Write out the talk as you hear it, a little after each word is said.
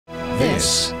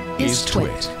This is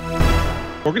Twit.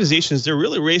 Organizations, they're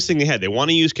really racing ahead. They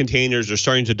want to use containers. They're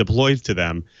starting to deploy to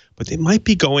them, but they might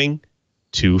be going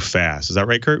too fast. Is that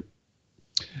right, Curt?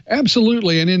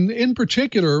 Absolutely. And in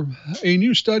particular, a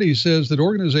new study says that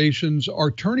organizations are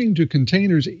turning to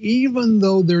containers even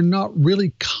though they're not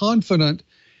really confident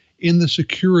in the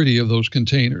security of those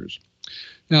containers.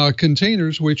 Now,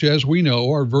 containers, which, as we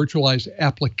know, are virtualized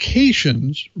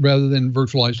applications rather than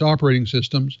virtualized operating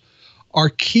systems, are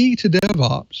key to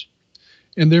DevOps,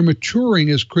 and they're maturing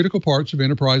as critical parts of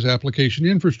enterprise application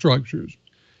infrastructures.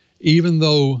 Even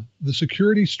though the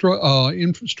security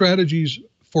strategies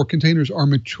for containers are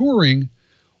maturing,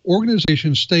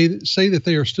 organizations say that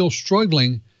they are still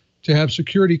struggling to have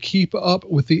security keep up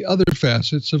with the other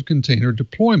facets of container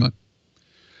deployment.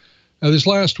 Now, this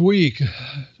last week,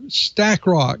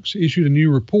 StackRox issued a new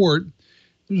report.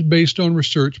 It was based on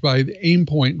research by the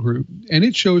Aimpoint Group, and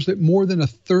it shows that more than a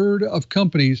third of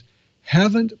companies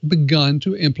haven't begun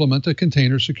to implement a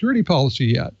container security policy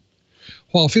yet.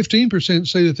 While 15%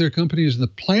 say that their company is in the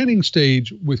planning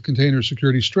stage with container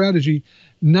security strategy,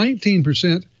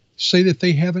 19% say that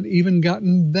they haven't even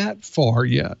gotten that far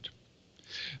yet.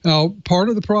 Now, part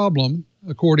of the problem,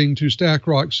 according to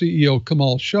StackRox CEO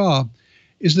Kamal Shah,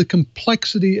 is the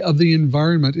complexity of the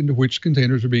environment into which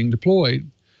containers are being deployed.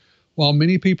 While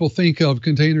many people think of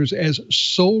containers as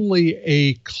solely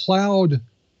a cloud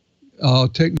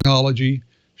technology,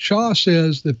 Shah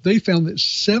says that they found that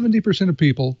 70% of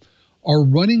people are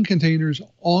running containers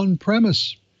on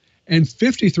premise and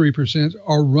 53%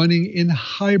 are running in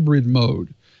hybrid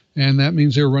mode. And that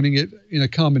means they're running it in a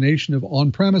combination of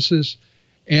on-premises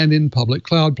and in public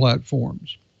cloud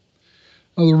platforms.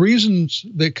 Now, the reasons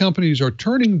that companies are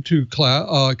turning to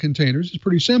containers is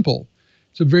pretty simple.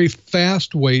 It's a very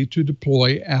fast way to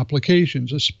deploy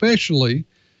applications, especially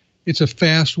it's a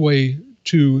fast way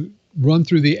to run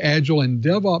through the Agile and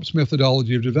DevOps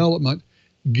methodology of development,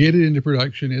 get it into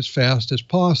production as fast as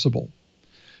possible.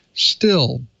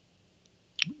 Still,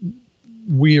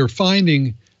 we are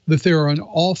finding that there are an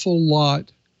awful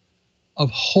lot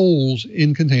of holes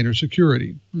in container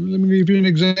security. Let me give you an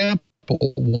example.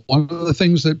 One of the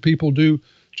things that people do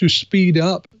to speed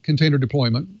up container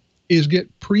deployment is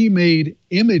get pre-made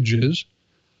images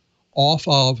off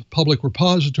of public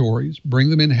repositories, bring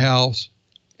them in-house,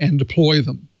 and deploy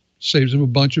them. Saves them a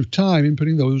bunch of time in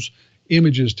putting those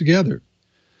images together.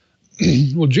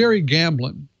 Well, Jerry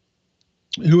Gamblin,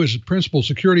 who is a principal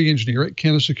security engineer at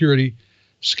Kenna Security,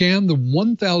 scanned the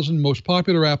 1,000 most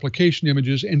popular application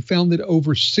images and found that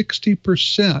over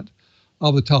 60%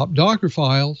 of the top Docker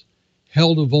files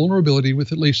held a vulnerability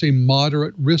with at least a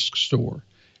moderate risk score.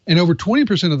 And over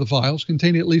 20% of the files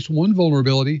contain at least one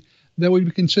vulnerability that would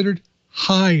be considered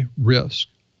high risk.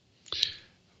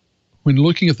 When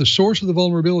looking at the source of the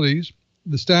vulnerabilities,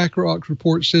 the StackRox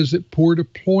report says that poor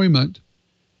deployment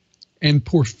and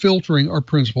poor filtering are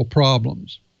principal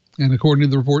problems. And according to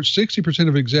the report, 60%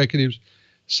 of executives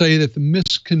say that the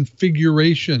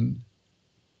misconfiguration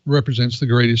represents the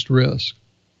greatest risk.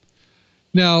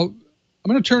 Now,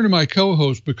 I'm going to turn to my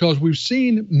co-host because we've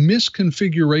seen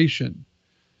misconfiguration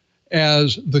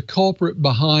as the culprit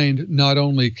behind not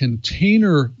only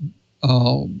container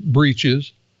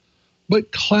breaches,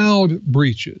 but cloud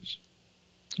breaches.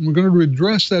 And we're going to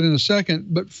address that in a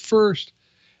second, but first,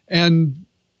 and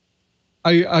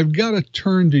I've got to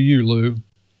turn to you, Lou.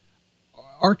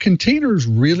 Are containers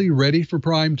really ready for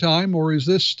prime time, or is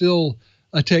this still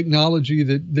a technology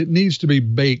that needs to be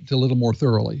baked a little more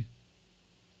thoroughly?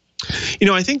 You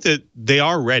know, I think that they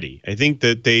are ready. I think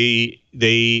that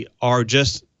they are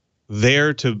just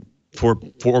there for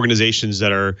organizations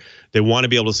that they want to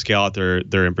be able to scale out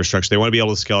their infrastructure. They want to be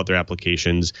able to scale out their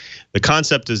applications. The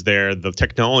concept is there. The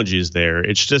technology is there.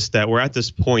 It's just that we're at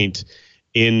this point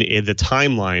in the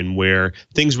timeline where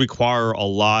things require a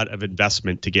lot of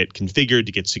investment to get configured,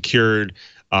 to get secured,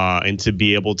 and to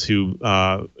be able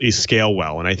to scale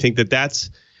well. And I think that that's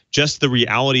just the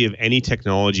reality of any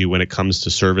technology when it comes to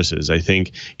services. I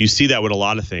think you see that with a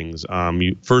lot of things.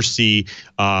 You first see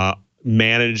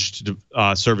managed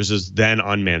services, then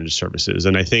unmanaged services.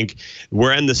 And I think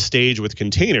we're in the stage with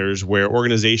containers where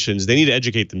organizations, they need to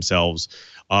educate themselves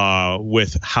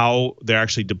with how they're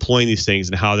actually deploying these things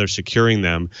and how they're securing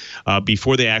them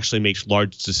before they actually make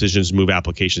large decisions to move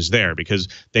applications there, because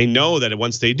they know that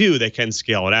once they do, they can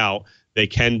scale it out. They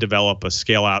can develop a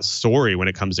scale out story when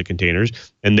it comes to containers,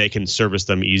 and they can service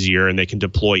them easier and they can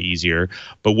deploy easier.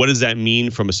 But what does that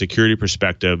mean from a security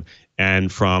perspective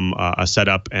and from a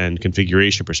setup and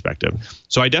configuration perspective?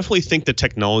 So I definitely think the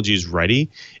technology is ready.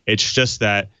 It's just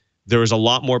that there is a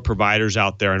lot more providers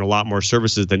out there and a lot more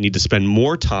services that need to spend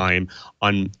more time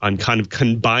on kind of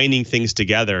combining things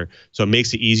together, so it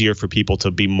makes it easier for people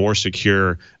to be more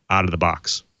secure out of the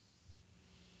box.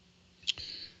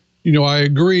 I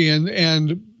agree, and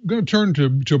I'm going to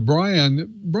turn to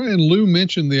Brian. Brian, Lou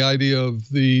mentioned the idea of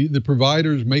the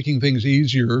providers making things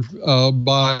easier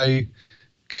by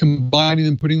combining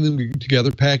them, putting them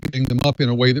together, packaging them up in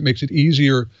a way that makes it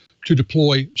easier to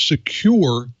deploy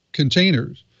secure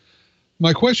containers.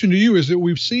 My question to you is that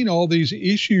we've seen all these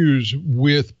issues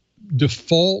with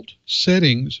default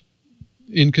settings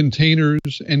in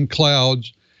containers and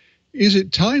clouds. Is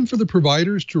it time for the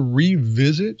providers to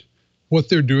revisit what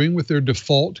they're doing with their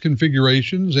default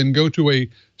configurations and go to a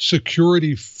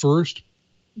security first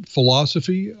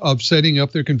philosophy of setting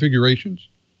up their configurations?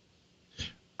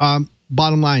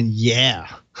 Bottom line, yeah.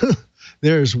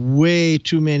 There's way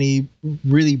too many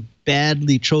really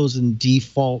badly chosen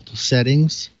default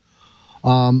settings.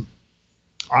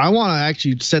 I want to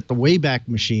actually set the Wayback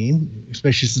Machine,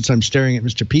 especially since I'm staring at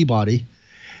Mr. Peabody,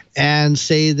 and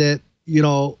say that,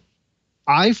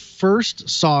 I first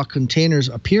saw containers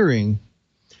appearing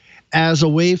as a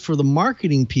way for the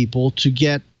marketing people to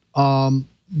get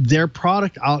their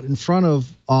product out in front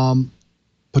of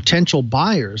potential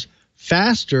buyers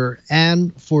faster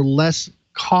and for less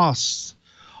costs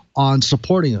on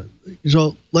supporting it.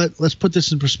 So let's put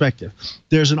this in perspective.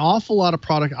 There's an awful lot of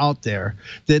product out there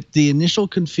that the initial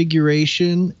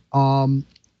configuration, the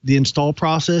install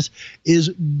process is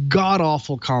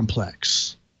god-awful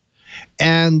complex.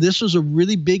 And this was a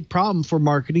really big problem for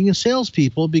marketing and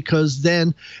salespeople, because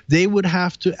then they would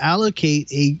have to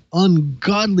allocate a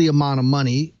ungodly amount of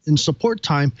money in support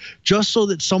time just so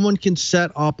that someone can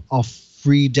set up a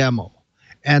free demo.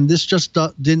 And this just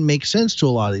didn't make sense to a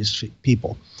lot of these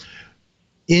people.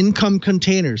 Income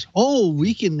containers. Oh,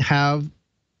 we can have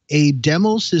a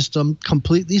demo system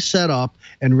completely set up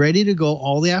and ready to go.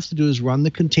 All they have to do is run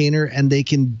the container and they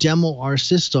can demo our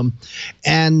system.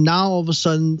 And now all of a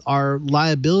sudden our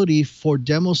liability for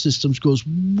demo systems goes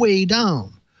way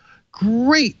down.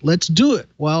 Great, let's do it.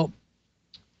 Well,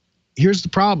 here's the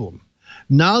problem.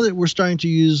 Now that we're starting to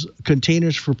use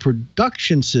containers for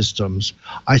production systems,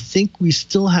 I think we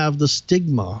still have the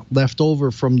stigma left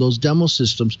over from those demo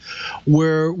systems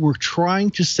where we're trying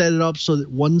to set it up so that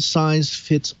one size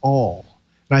fits all.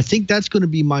 And I think that's going to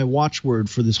be my watchword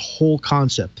for this whole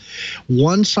concept.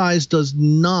 One size does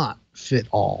not fit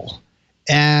all.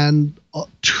 And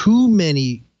too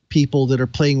many people that are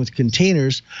playing with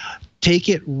containers take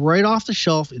it right off the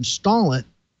shelf, install it,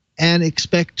 and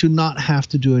expect to not have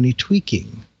to do any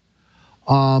tweaking.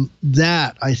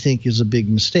 That, I think, is a big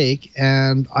mistake.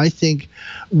 And I think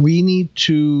we need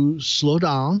to slow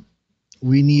down.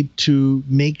 We need to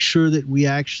make sure that we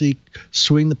actually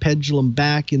swing the pendulum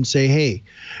back and say, hey,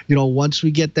 once we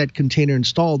get that container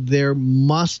installed, there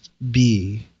must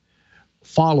be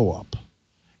follow-up.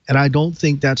 And I don't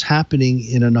think that's happening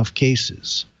in enough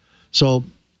cases. So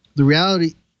the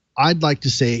reality I'd like to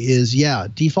say is, yeah,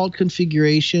 default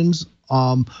configurations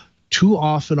too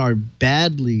often are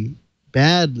badly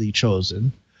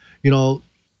chosen.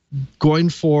 Going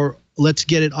for let's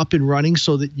get it up and running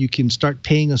so that you can start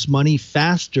paying us money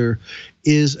faster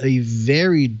is a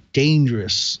very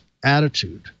dangerous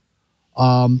attitude.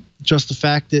 Just the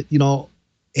fact that,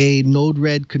 a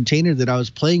Node-RED container that I was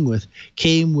playing with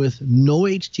came with no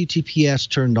HTTPS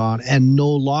turned on and no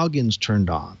logins turned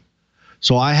on.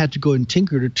 So I had to go and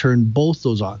tinker to turn both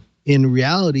those on. In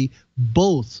reality,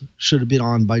 both should have been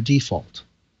on by default.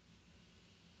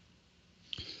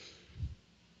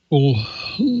 Well,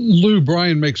 Lou,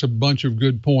 Brian makes a bunch of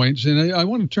good points, and I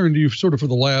want to turn to you sort of for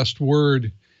the last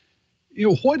word.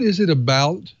 What is it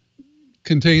about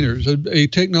containers, a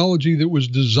technology that was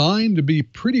designed to be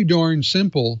pretty darn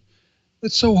simple,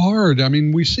 that's so hard? I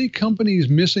mean, we see companies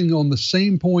missing on the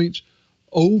same points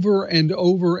over and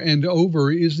over and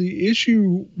over. Is the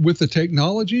issue with the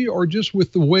technology or just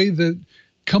with the way that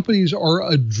companies are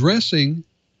addressing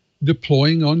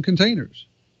deploying on containers?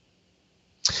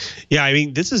 Yeah, I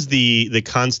mean, this is the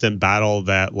constant battle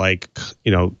that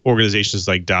organizations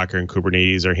like Docker and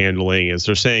Kubernetes are handling. Is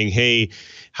they're saying, hey,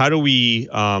 how do we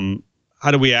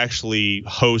actually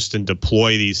host and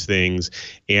deploy these things,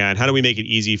 and how do we make it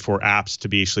easy for apps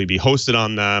to actually be hosted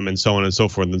on them, and so on and so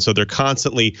forth. And so they're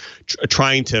constantly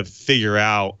trying to figure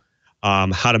out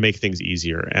how to make things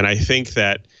easier. And I think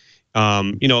that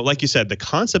like you said, the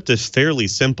concept is fairly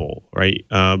simple, right?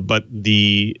 But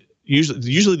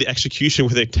usually the execution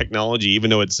with a technology, even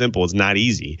though it's simple, is not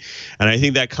easy. And I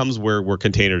think that comes where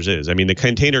containers is. I mean, the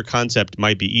container concept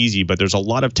might be easy, but there's a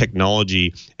lot of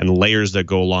technology and layers that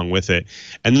go along with it.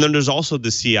 And then there's also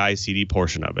the CI/CD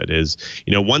portion of it. Is,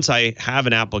 once I have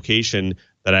an application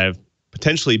that I've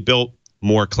potentially built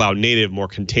more cloud native, more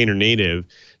container native,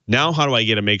 now how do I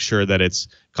get to make sure that it's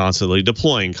constantly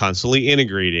deploying, constantly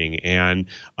integrating, and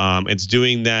it's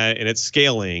doing that, and it's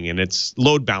scaling, and it's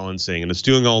load balancing, and it's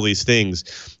doing all these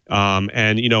things.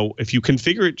 And if you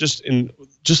configure it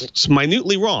just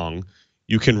minutely wrong,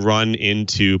 you can run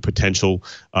into potential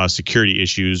security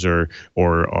issues or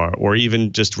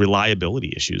even just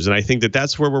reliability issues. And I think that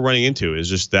that's where we're running into, is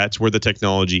just that's where the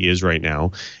technology is right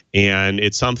now. And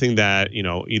it's something that,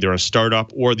 either a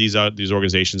startup or these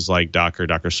organizations like Docker,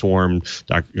 Docker Swarm,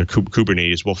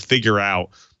 Kubernetes will figure out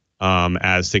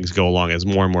as things go along, as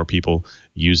more and more people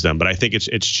use them. But I think it's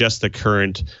just the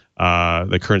current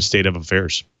state of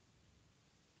affairs.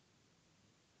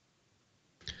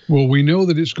 Well, we know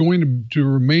that it's going to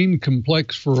remain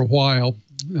complex for a while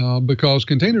because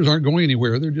containers aren't going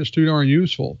anywhere. They're just too darn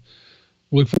useful.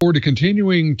 We look forward to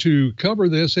continuing to cover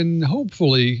this and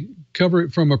hopefully cover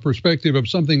it from a perspective of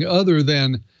something other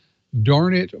than,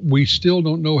 darn it, we still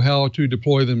don't know how to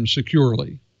deploy them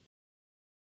securely.